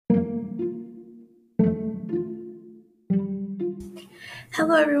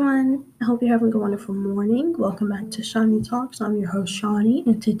Hello, everyone. I hope you're having a wonderful morning. Welcome back to Shawnee Talks. I'm your host, Shawnee,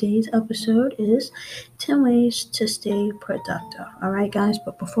 and today's episode is 10 ways to stay productive. All right, guys,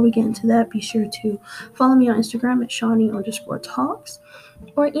 but before we get into that, be sure to follow me on Instagram at Shawnee_talks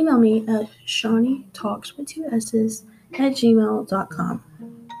or email me at ShawneeTalks with two S's at gmail.com.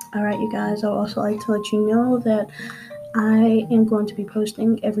 All right, you guys, I'd also like to let you know that I am going to be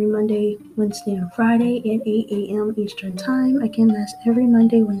posting every Monday, Wednesday, and Friday at 8 a.m. Eastern Time. Again, that's every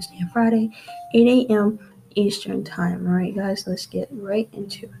Monday, Wednesday, and Friday, 8 a.m. Eastern Time. All right, guys, let's get right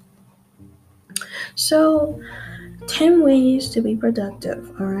into it. So, 10 ways to be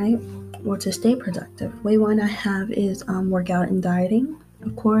productive, all right, or to stay productive. Way one I have is workout and dieting.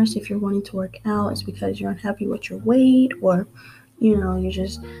 Of course, if you're wanting to work out, it's because you're unhappy with your weight or you're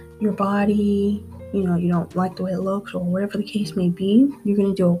just your body, you don't like the way it looks or whatever the case may be. You're going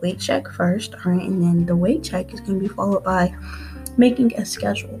to do a weight check first, all right, and then the weight check is going to be followed by making a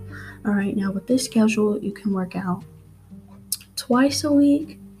schedule. All right, now with this schedule, you can work out twice a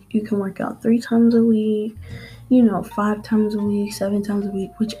week, you can work out 3 times a week, 5 times a week, 7 times a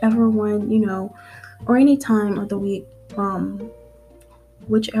week, whichever one, or any time of the week,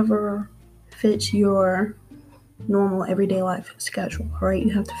 whichever fits your normal everyday life schedule. All right, you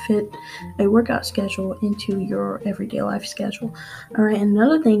have to fit a workout schedule into your everyday life schedule. All right, and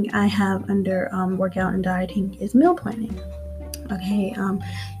another thing I have under workout and dieting is meal planning. Okay, and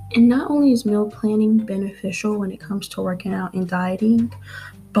not only is meal planning beneficial when it comes to working out and dieting,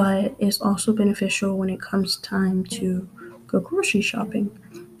 but it's also beneficial when it comes time to go grocery shopping.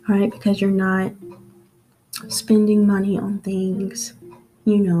 All right, because you're not spending money on things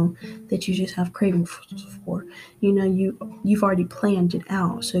that you just have craving for. You've already planned it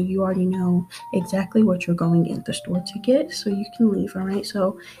out, so you already know exactly what you're going in the store to get, so you can leave. All right,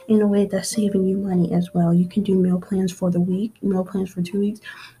 so in a way that's saving you money as well. You can do meal plans for the week, meal plans for 2 weeks.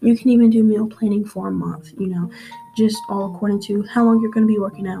 You can even do meal planning for a month, just all according to how long you're going to be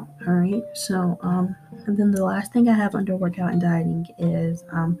working out. All right, so and then the last thing I have under workout and dieting is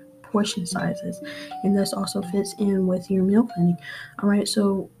portion sizes, and this also fits in with your meal planning. All right,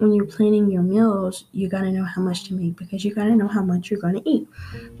 so when you're planning your meals, you got to know how much to make because you got to know how much you're going to eat.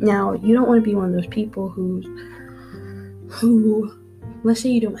 Now, you don't want to be one of those people who let's say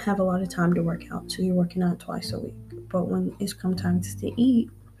you don't have a lot of time to work out, so you're working out twice a week, but when it's come time to eat,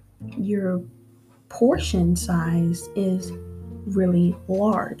 your portion size is really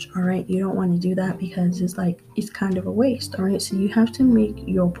large. All right, you don't want to do that because it's kind of a waste. All right, so you have to make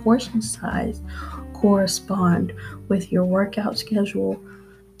your portion size correspond with your workout schedule.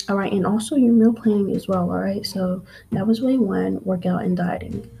 All right, and also your meal planning as well. All right, so that was way one, workout and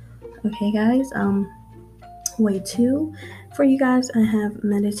dieting. Okay, guys, way two for you guys, I have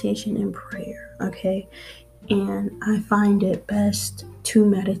meditation and prayer. Okay, and I find it best to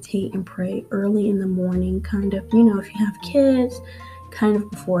meditate and pray early in the morning, kind of, if you have kids, kind of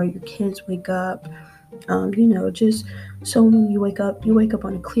before your kids wake up, just so when you wake up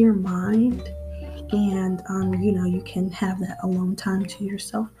on a clear mind, and you can have that alone time to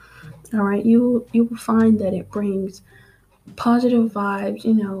yourself. All right, you will find that it brings positive vibes,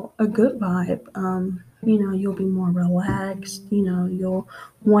 a good vibe. You'll be more relaxed, you'll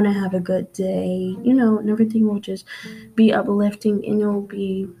want to have a good day, and everything will just be uplifting, and it'll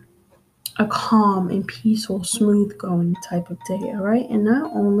be a calm and peaceful, smooth going type of day. All right, and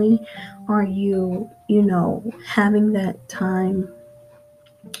not only are you, having that time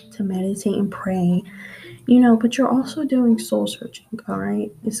to meditate and pray, but you're also doing soul searching. All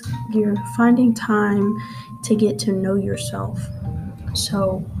right, you're finding time to get to know yourself.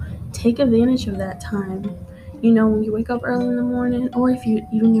 So take advantage of that time. When you wake up early in the morning, or if you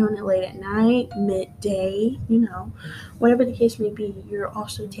even doing it late at night, midday, whatever the case may be, you're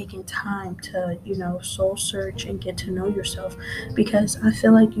also taking time to, soul search and get to know yourself, because I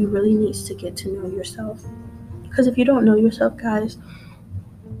feel like you really need to get to know yourself. Because if you don't know yourself, guys,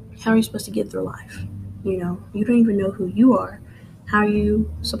 how are you supposed to get through life? You don't even know who you are. How are you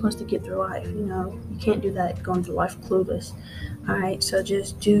supposed to get through life? You can't do that going through life clueless. All right, so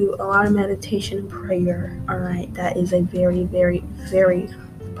just do a lot of meditation and prayer. All right, that is a very, very, very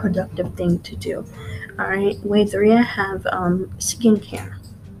productive thing to do. All right, way three, I have skincare.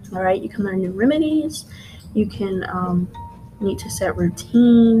 All right, you can learn new remedies. You can need to set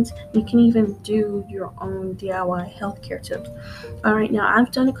routines. You can even do your own DIY healthcare tips. All right, now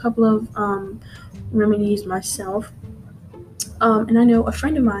I've done a couple of remedies myself. And I know a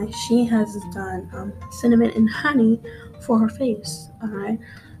friend of mine, she has done cinnamon and honey for her face. All right,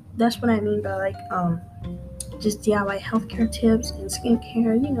 that's what I mean by just DIY healthcare tips and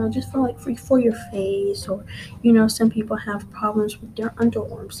skincare, just for your face, or some people have problems with their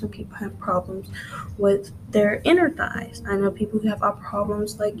underarms, some people have problems with their inner thighs. I know people who have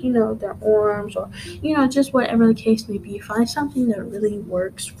problems like their arms, or just whatever the case may be. Find something that really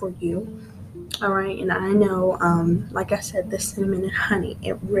works for you. All right, and I know, like I said, the cinnamon and honey,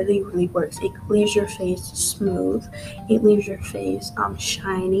 it really, really works. It leaves your face smooth, it leaves your face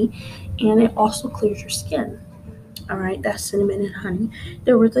shiny, and it also clears your skin. All right, that's cinnamon and honey.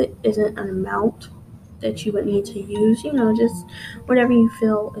 There really isn't an amount that you would need to use. Just whatever you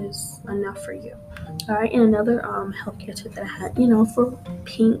feel is enough for you. All right, and another healthcare tip that I had, for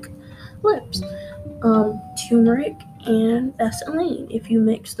pink lips, turmeric and Vaseline. If you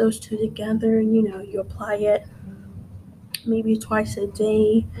mix those two together, you apply it maybe twice a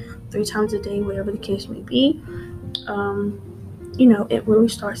day, 3 times a day, whatever the case may be. Um, it really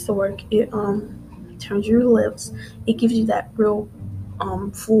starts to work. It turns your lips. It gives you that real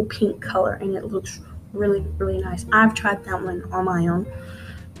full pink color, and it looks really, really nice. I've tried that one on my own.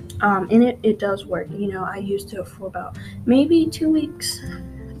 And it does work. I used it for about maybe 2 weeks,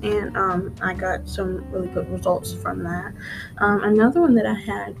 and I got some really good results from that. Another one that I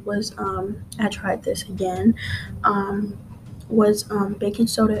had was, I tried this again, was baking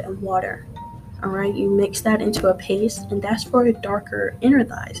soda and water. All right, you mix that into a paste, and that's for a darker inner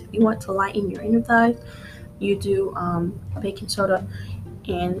thighs. If you want to lighten your inner thighs, you do baking soda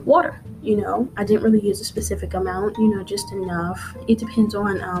and water. I didn't really use a specific amount, just enough. It depends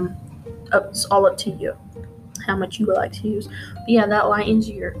on, it's all up to you how much you would like to use. But yeah, that lightens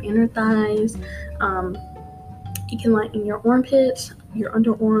your inner thighs. It can lighten your armpits, your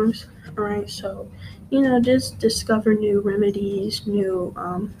underarms. All right, so just discover new remedies, new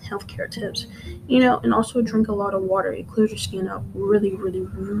healthcare tips. And also drink a lot of water. It clears your skin up really, really,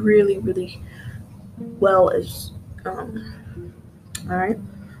 really, really well. All right.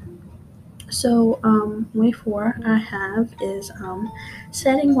 So, way 4 I have is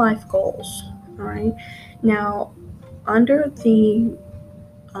setting life goals. All right. Now, under the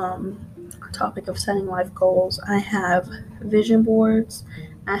topic of setting life goals, I have vision boards,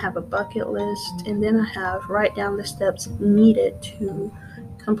 I have a bucket list, and then I have write down the steps needed to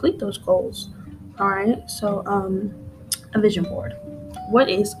complete those goals. All right. So, a vision board. What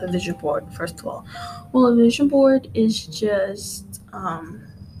is a vision board, first of all? Well, a vision board is just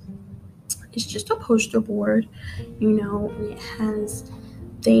it's just a poster board. It has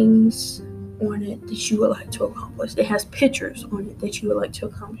things on it that you would like to accomplish. It has pictures on it that you would like to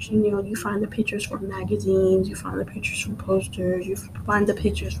accomplish. You find the pictures from magazines, you find the pictures from posters, you find the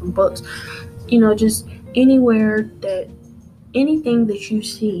pictures from books. Just anywhere that anything that you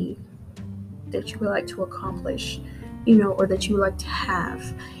see that you would like to accomplish, or that you would like to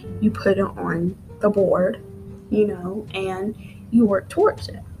have, you put it on the board, and you work towards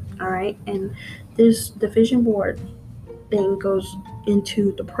it. All right, and the vision board thing goes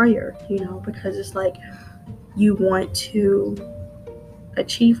into the prayer, because it's like you want to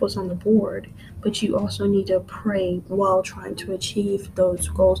achieve what's on the board, but you also need to pray while trying to achieve those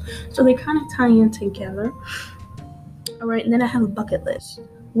goals. So they kind of tie in together. All right, and then I have a bucket list.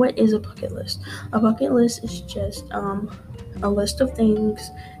 What is a bucket list? A bucket list is just a list of things,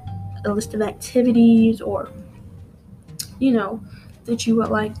 a list of activities, or that you would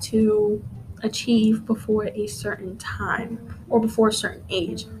like to achieve before a certain time or before a certain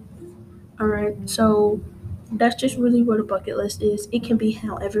age. All right, so that's just really what a bucket list is. It can be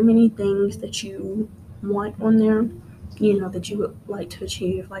however many things that you want on there, that you would like to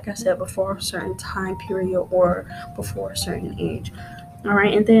achieve, like I said, before a certain time period or before a certain age. All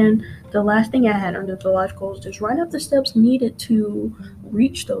right, and then the last thing I had under the life goals is write up the steps needed to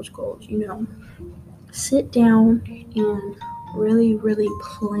reach those goals. Sit down and really, really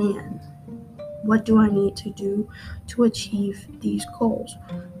plan. What do I need to do to achieve these goals?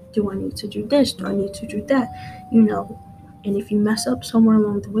 Do I need to do this? Do I need to do that? And if you mess up somewhere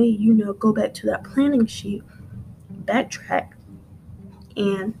along the way, go back to that planning sheet, backtrack,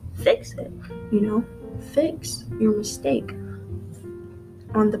 and fix it. Fix your mistake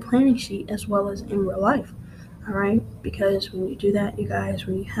on the planning sheet as well as in real life. All right, because when you do that, you guys,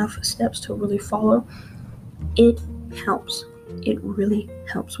 when you have steps to really follow, it helps. It really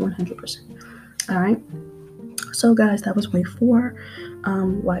helps 100%. All right. So, guys, that was way 4,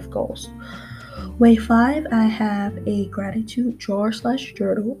 life goals. Way 5, I have a gratitude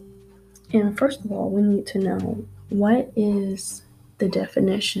jar/journal. And first of all, we need to know, what is the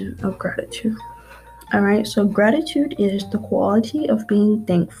definition of gratitude? All right. So, gratitude is the quality of being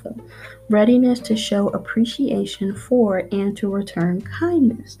thankful, readiness to show appreciation for and to return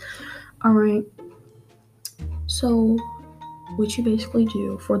kindness. All right. So what you basically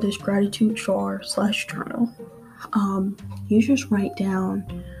do for this gratitude jar slash journal, you just write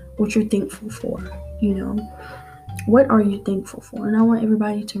down what you're thankful for. You know, what are you thankful for? And I want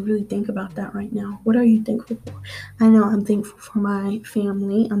everybody to really think about that right now. What are you thankful for? I know I'm thankful for my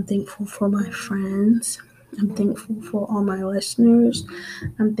family. I'm thankful for my friends. I'm thankful for all my listeners.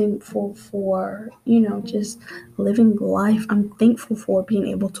 I'm thankful for, just living life. I'm thankful for being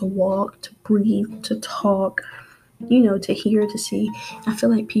able to walk, to breathe, to talk, to hear, to see. I feel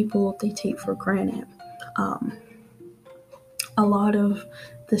like people, they take for granted um, a lot of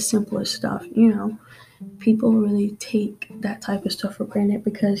the simplest stuff. People really take that type of stuff for granted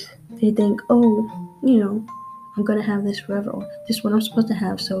because they think, oh, I'm going to have this forever, or this is what I'm supposed to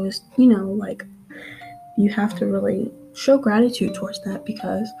have. So it's, like, you have to really show gratitude towards that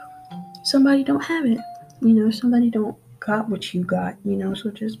because somebody don't have it. Somebody don't got what you got, so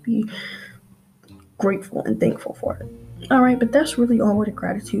just be grateful and thankful for it. All right, but that's really all what a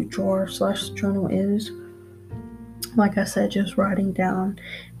gratitude jar slash journal is. Like I said, just writing down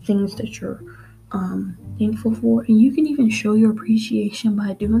things that you're thankful for, and you can even show your appreciation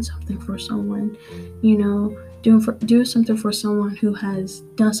by doing something for someone. Doing something for someone who has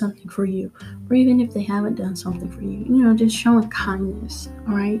done something for you, or even if they haven't done something for you. Just showing kindness,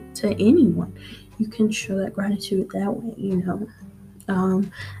 all right, to anyone. You can show that gratitude that way.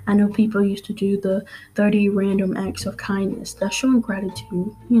 I know people used to do the 30 random acts of kindness. That's showing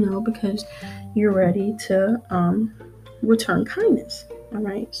gratitude, because you're ready to return kindness. All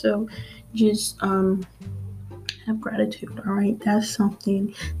right. So just have gratitude. All right. That's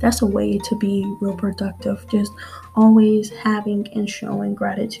a way to be real productive. Just always having and showing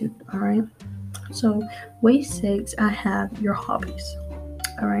gratitude. All right. So, way 6, I have your hobbies.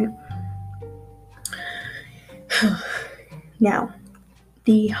 All right. Now,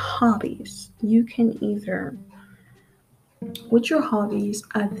 the hobbies, you can either, with your hobbies,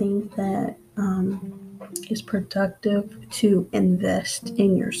 I think that is productive to invest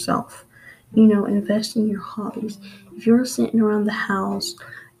in yourself. Invest in your hobbies. If you're sitting around the house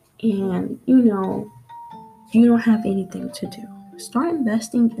and, you don't have anything to do, start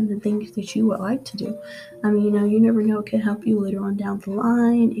investing in the things that you would like to do. I mean, you never know, it could help you later on down the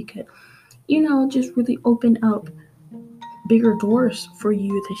line. It could, just really open up bigger doors for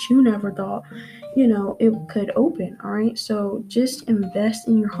you that you never thought it could open. All right, so just invest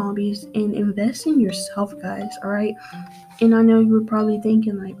in your hobbies and invest in yourself, guys. All right. And I know you were probably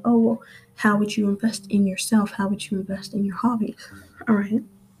thinking like, oh, well, how would you invest in yourself? How would you invest in your hobbies? All right,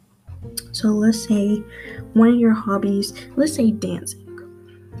 so let's say one of your hobbies, let's say dancing.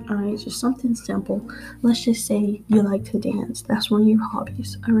 All right, just something simple. Let's just say you like to dance. That's one of your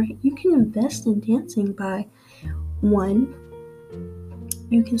hobbies. All right, you can invest in dancing by, one,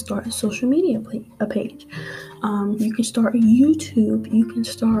 you can start a social media page. You can start a YouTube. You can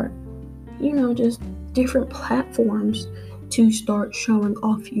start, just different platforms to start showing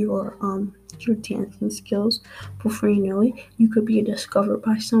off your dancing skills. Before you know it, you could be discovered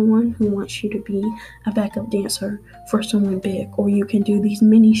by someone who wants you to be a backup dancer for someone big, or you can do these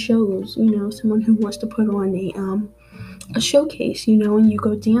mini shows. Someone who wants to put on a showcase, and you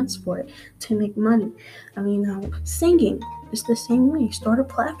go dance for it to make money. I mean, singing is the same way. Start a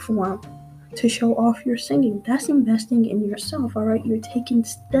platform to show off your singing. That's investing in yourself, all right? You're taking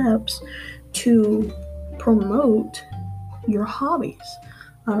steps to promote your hobbies,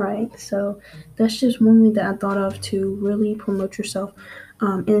 all right? So that's just one way that I thought of to really promote yourself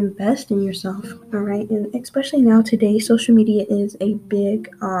and invest in yourself, all right? And especially now today, social media is a big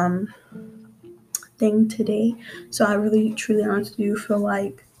thing today. So I really, truly, honestly do feel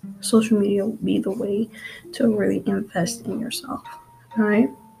like social media will be the way to really invest in yourself, all right?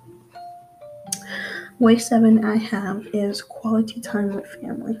 Way 7 I have is quality time with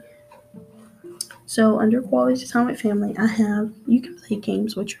family. So under quality time with family, I have, you can play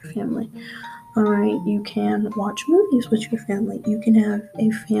games with your family. All right, you can watch movies with your family. You can have a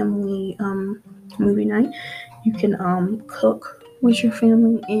family movie night. You can cook with your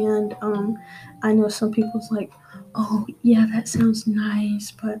family. And I know some people's like, oh yeah, that sounds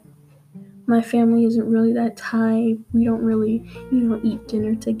nice, but my family isn't really that type. We don't really, eat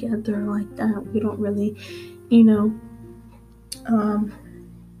dinner together like that. We don't really, you know, um,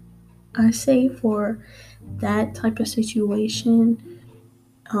 I say for that type of situation,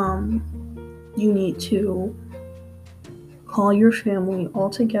 you need to call your family all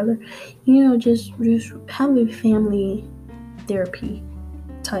together. Just have a family therapy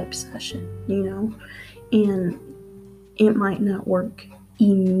type session. And it might not work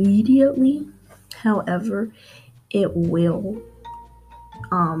immediately. However, it will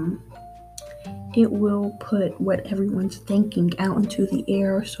it will put what everyone's thinking out into the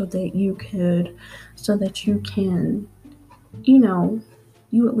air so that you can, you know,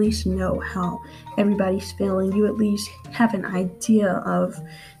 you at least know how everybody's feeling. You at least have an idea of,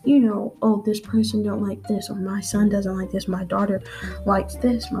 oh, this person don't like this, or my son doesn't like this, my daughter likes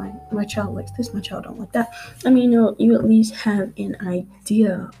this, my child likes this, my child don't like that. I mean, you at least have an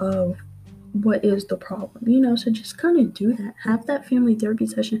idea of what is the problem, so just kind of do that. Have that family therapy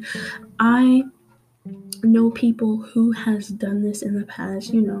session. I know people who has done this in the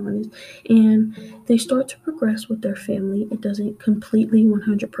past, and they start to progress with their family. It doesn't completely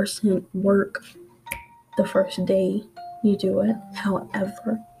 100% work the first day you do it.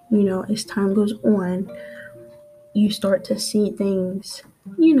 However, as time goes on, you start to see things,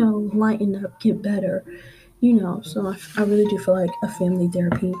 lighten up, get better, So I really do feel like a family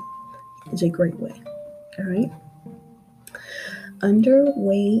therapy is a great way. All right. Under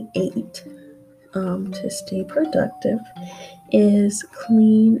way 8, to stay productive is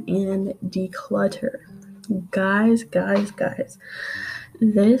clean and declutter. Guys,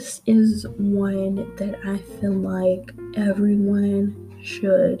 this is one that I feel like everyone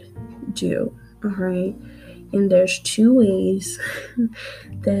should do. All right. And there's 2 ways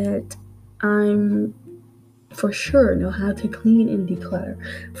that I'm for sure know how to clean and declutter.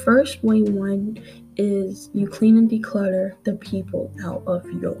 First, way 1 is you clean and declutter the people out of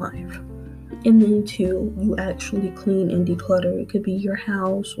your life. And then 2, you actually clean and declutter. It could be your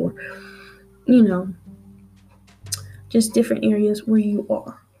house or, just different areas where you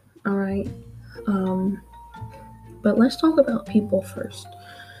are. All right. But let's talk about people first.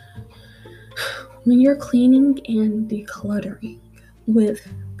 When you're cleaning and decluttering with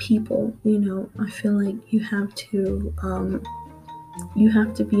people, I feel like you have to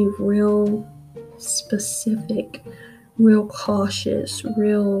be real specific, real cautious,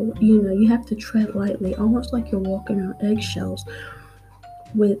 you have to tread lightly, almost like you're walking on eggshells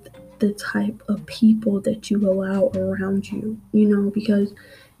with the type of people that you allow around you, because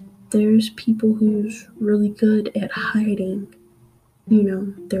there's people who's really good at hiding,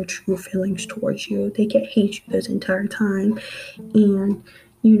 their true feelings towards you. They can hate you this entire time, and,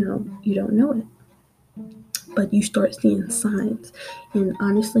 you don't know it. But you start seeing signs. And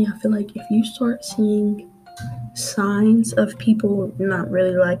honestly, I feel like if you start seeing signs of people not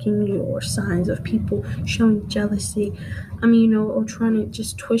really liking you, or signs of people showing jealousy, or trying to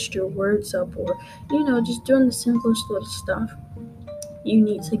just twist your words up, or, just doing the simplest little stuff, you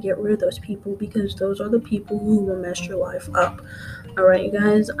need to get rid of those people, because those are the people who will mess your life up. All right, you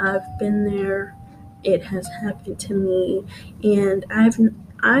guys, I've been there. It has happened to me, and I've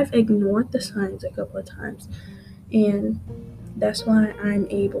ignored the signs a couple of times, and that's why I'm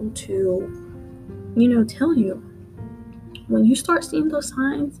able to, tell you, when you start seeing those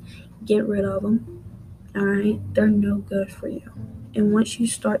signs, get rid of them. All right, they're no good for you. And once you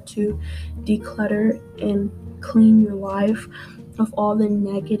start to declutter and clean your life of all the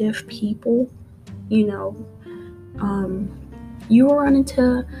negative people, you will run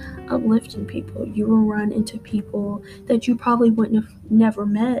into uplifting people. You will run into people that you probably wouldn't have never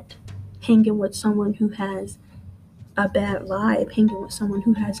met hanging with someone who has a bad vibe, hanging with someone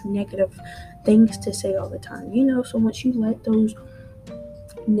who has negative things to say all the time. So once you let those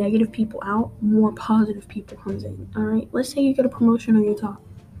negative people out, more positive people comes in. All right. Let's say you get a promotion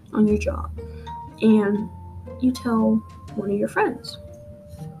on your job, and you tell one of your friends.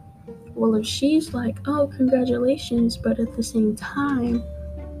 Well, if she's like, oh, congratulations, but at the same time,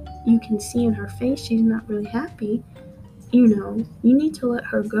 you can see in her face she's not really happy, you need to let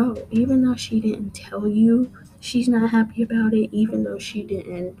her go. Even though she didn't tell you she's not happy about it, even though she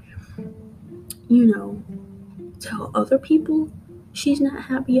didn't, tell other people she's not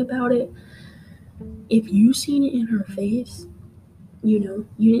happy about it, if you seen it in her face, you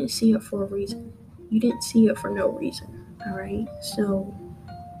didn't see it for a reason. You didn't see it for no reason, all right? So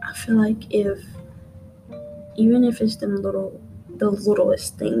I feel like even if it's the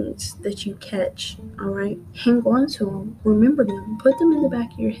littlest things that you catch, all right, hang on to them, remember them, put them in the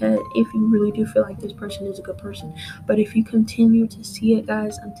back of your head if you really do feel like this person is a good person. But if you continue to see it,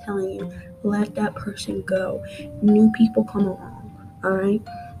 guys, I'm telling you, let that person go. New people come along, all right?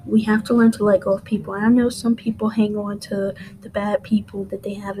 We have to learn to let go of people. And I know some people hang on to the bad people that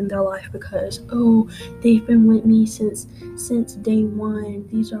they have in their life because, oh, they've been with me since day one.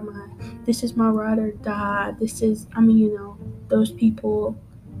 This is my ride or die. Those people,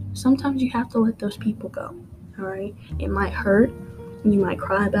 sometimes you have to let those people go, all right? It might hurt. You might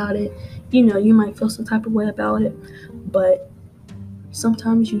cry about it. You might feel some type of way about it. But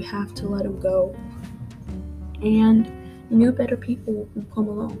sometimes you have to let them go. And new, better people will come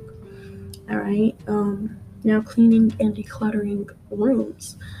along. All right. Now cleaning and decluttering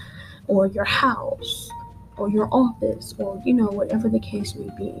rooms or your house or your office or whatever the case may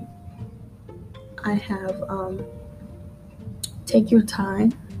be. I have take your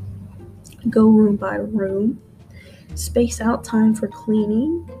time, go room by room, space out time for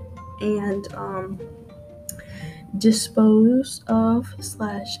cleaning, and dispose of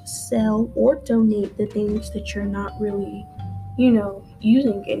slash sell or donate the things that you're not really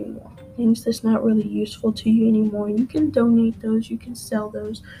using anymore, things that's not really useful to you anymore. You can donate those, you can sell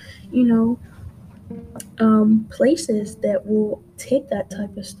those, you know places that will take that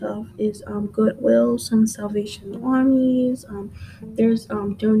type of stuff is Goodwill, some Salvation Armies. There's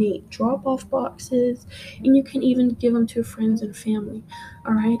donate drop-off boxes, and you can even give them to friends and family.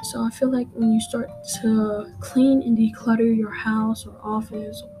 All right, so I feel like when you start to clean and declutter your house or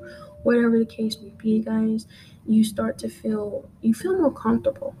office, or whatever the case may be, guys, you feel more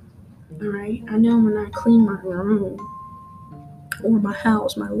comfortable. All right, I know when I clean my room or my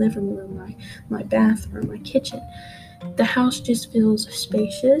house, my living room, my bathroom, my kitchen, the house just feels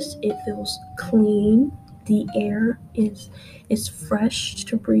spacious. It feels clean. The air is fresh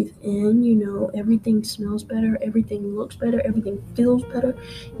to breathe in. Everything smells better. Everything looks better. Everything feels better.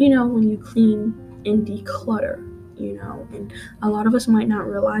 When you clean and declutter. And a lot of us might not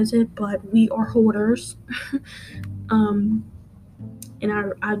realize it, but we are hoarders. um, and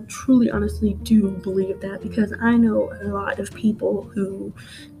I truly, honestly do believe that, because I know a lot of people who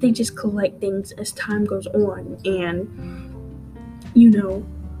they just collect things as time goes on and,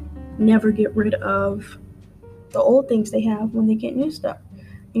 never get rid of the old things they have when they get new stuff.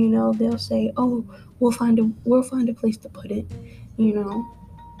 They'll say, "Oh, we'll find a place to put it." You know,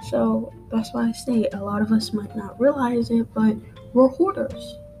 so that's why I say a lot of us might not realize it, but we're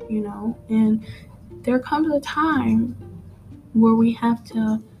hoarders. And there comes a time where we have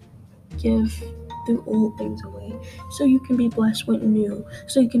to give the old things away so you can be blessed with new,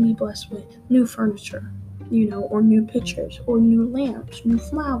 so you can be blessed with new furniture, or new pictures, or new lamps, new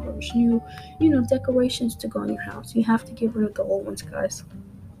flowers, new, decorations to go in your house. You have to get rid of the old ones, guys.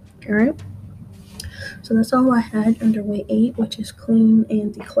 All right, so that's all I had under way 8, which is clean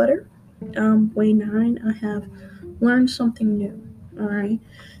and declutter. Way 9, I have learned something new. All right,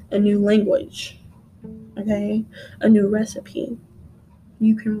 a new language. Okay, a new recipe.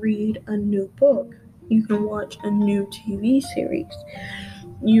 You can read a new book. You can watch a new TV series.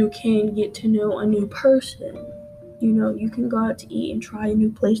 You can get to know a new person. You can go out to eat and try a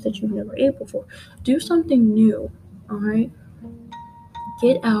new place that you've never ate before. Do something new, all right?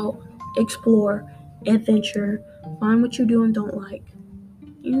 Get out, explore, adventure, find what you do and don't like,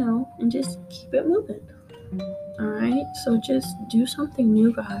 and just keep it moving. All right? So just do something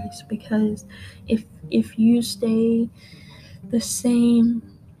new, guys, because if you stay the same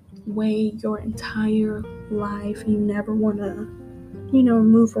way your entire life, you never want to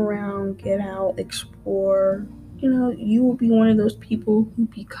move around, get out, explore. You will be one of those people who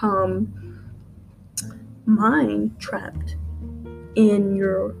become mind trapped in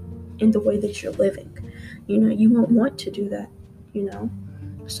the way that you're living. You won't want to do that.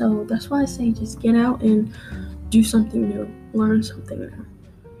 So that's why I say just get out and do something new, learn something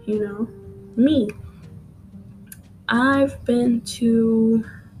new. Me, I've been to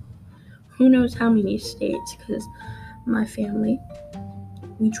who knows how many states, because my family,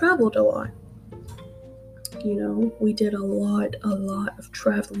 we traveled a lot. We did a lot of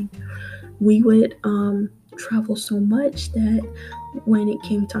traveling. We would travel so much that when it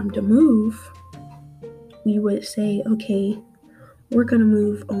came time to move, we would say, okay, we're gonna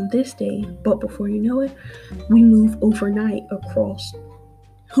move on this day, but before you know it, we move overnight across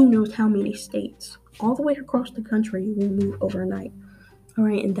who knows how many states, all the way across the country. We move overnight. All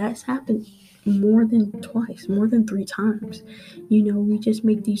right, and that's happened more than twice, more than 3 times. We just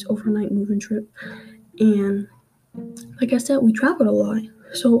make these overnight moving trips, and like I said, we traveled a lot,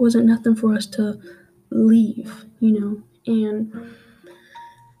 so it wasn't nothing for us to leave, and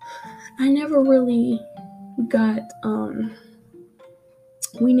I never really got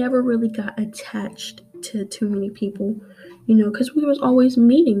we never really got attached to too many people, because we was always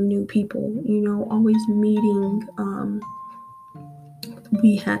meeting new people, always meeting.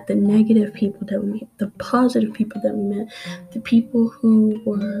 We had the negative people that we met, the positive people that we met, the people who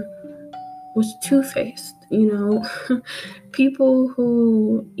was two-faced, people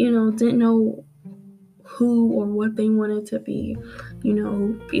who didn't know who or what they wanted to be,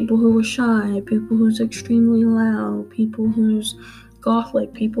 people who were shy, people who's extremely loud, people who's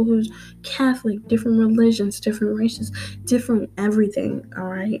Catholic, people who's Catholic, different religions, different races, different everything. All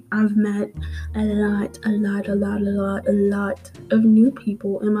right, I've met a lot of new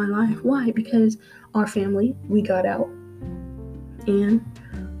people in my life. Why? Because our family, we got out and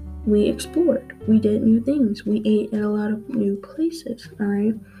we explored. We did new things. We ate at a lot of new places. All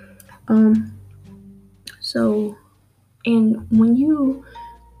right. So, and when you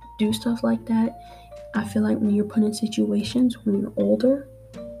do stuff like that, I feel like when you're put in situations when you're older,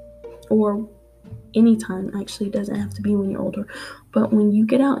 or anytime, actually, it doesn't have to be when you're older, but when you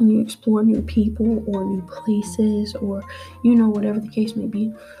get out and you explore new people or new places, or whatever the case may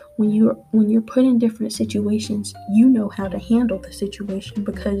be, when you're put in different situations, you know how to handle the situation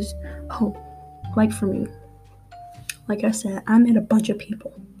because, like for me, like I said, I met a bunch of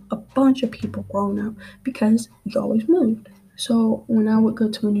people growing up because we always moved. So when I would go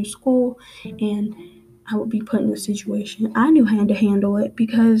to a new school and I would be put in a situation, I knew how to handle it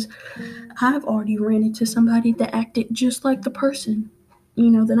because I've already ran into somebody that acted just like the person,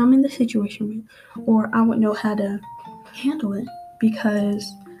 that I'm in the situation with. Or I would know how to handle it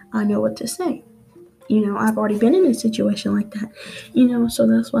because I know what to say. I've already been in a situation like that. So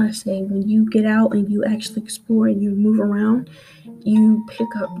that's why I say when you get out and you actually explore and you move around, you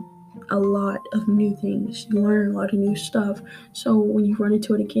pick up a lot of new things. You learn a lot of new stuff. So when you run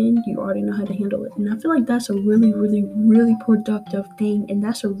into it again, you already know how to handle it. And I feel like that's a really, really, really productive thing. And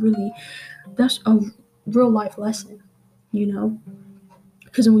that's a real life lesson,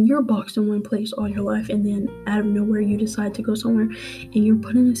 Because when you're boxed in one place all your life and then out of nowhere you decide to go somewhere and you're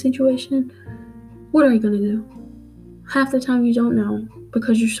put in a situation, what are you going to do? Half the time you don't know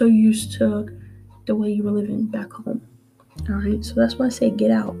because you're so used to the way you were living back home. All right, so that's why I say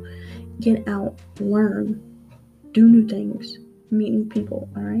get out, learn, do new things, meet new people.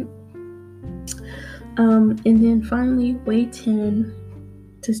 All right. And then finally, way 10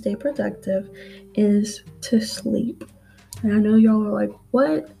 to stay productive is to sleep. And I know y'all are like,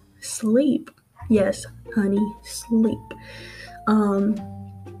 what? Sleep? Yes, honey, sleep.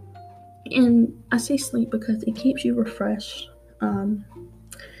 And I say sleep because it keeps you refreshed.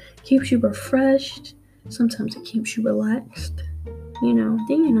 Sometimes it keeps you relaxed. Then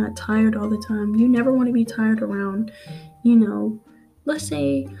you're not tired all the time. You never want to be tired around, let's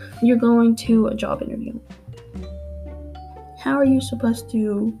say you're going to a job interview. How are you supposed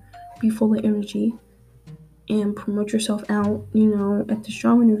to be full of energy and promote yourself out, at this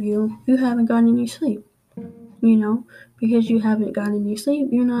job interview? You haven't gotten any sleep, because you haven't gotten any sleep,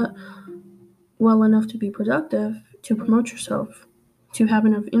 you're not well enough to be productive, to promote yourself, to have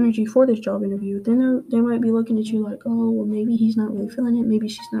enough energy for this job interview. Then they might be looking at you like, oh, well, maybe he's not really feeling it. Maybe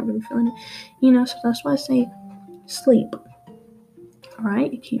she's not really feeling it. So that's why I say sleep. All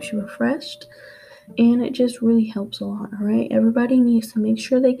right. It keeps you refreshed and it just really helps a lot. All right. Everybody needs to make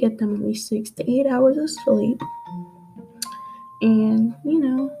sure they get them at least 6 to 8 hours of sleep. And,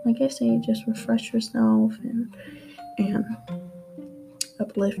 like I say, just refresh yourself and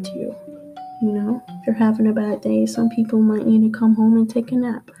uplift you. If you're having a bad day, some people might need to come home and take a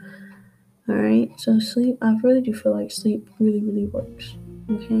nap. All right, so sleep, I really do feel like sleep really, really works.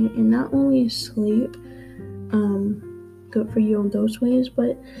 Okay, and not only is sleep good for you in those ways,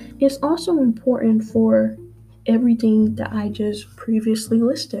 but it's also important for everything that I just previously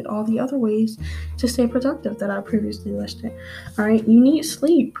listed, all the other ways to stay productive that I previously listed. All right, you need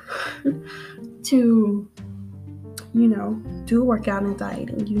sleep to do workout and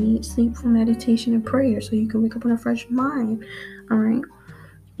dieting. You need sleep for meditation and prayer so you can wake up in a fresh mind. All right.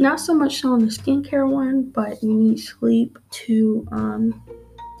 Not so much on the skincare one, but you need sleep to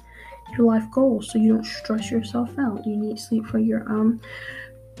your life goals so you don't stress yourself out. You need sleep for your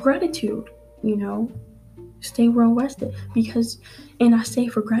gratitude. Stay well rested and I say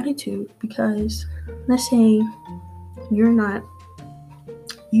for gratitude because let's say you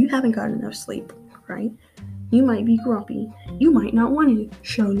haven't got enough sleep, right? You might be grumpy. You might not want to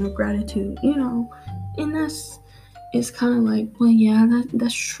show no gratitude, and it's kind of like, well, yeah,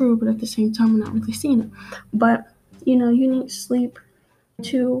 that's true, but at the same time, we're not really seeing it. But, you need sleep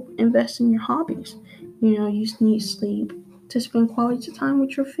to invest in your hobbies. You need sleep to spend quality time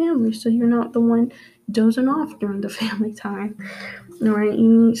with your family so you're not the one dozing off during the family time. All right, you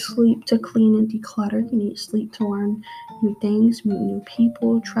need sleep to clean and declutter. You need sleep to learn new things, meet new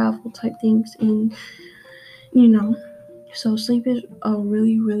people, travel type things, and so sleep is a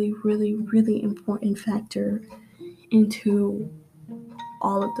really, really, really, really important factor into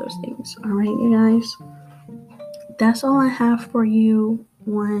all of those things. All right, you guys, that's all I have for you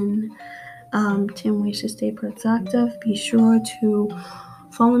on 10 ways to stay productive. Be sure to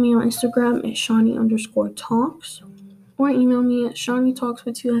follow me on Instagram at Shawnee_talks, or email me at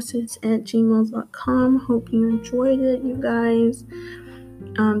shawneetalkswith2s's@gmail.com. Hope you enjoyed it, you guys.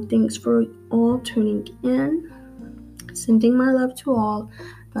 Thanks for all tuning in. Sending my love to all.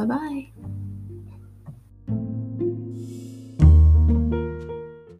 Bye-bye.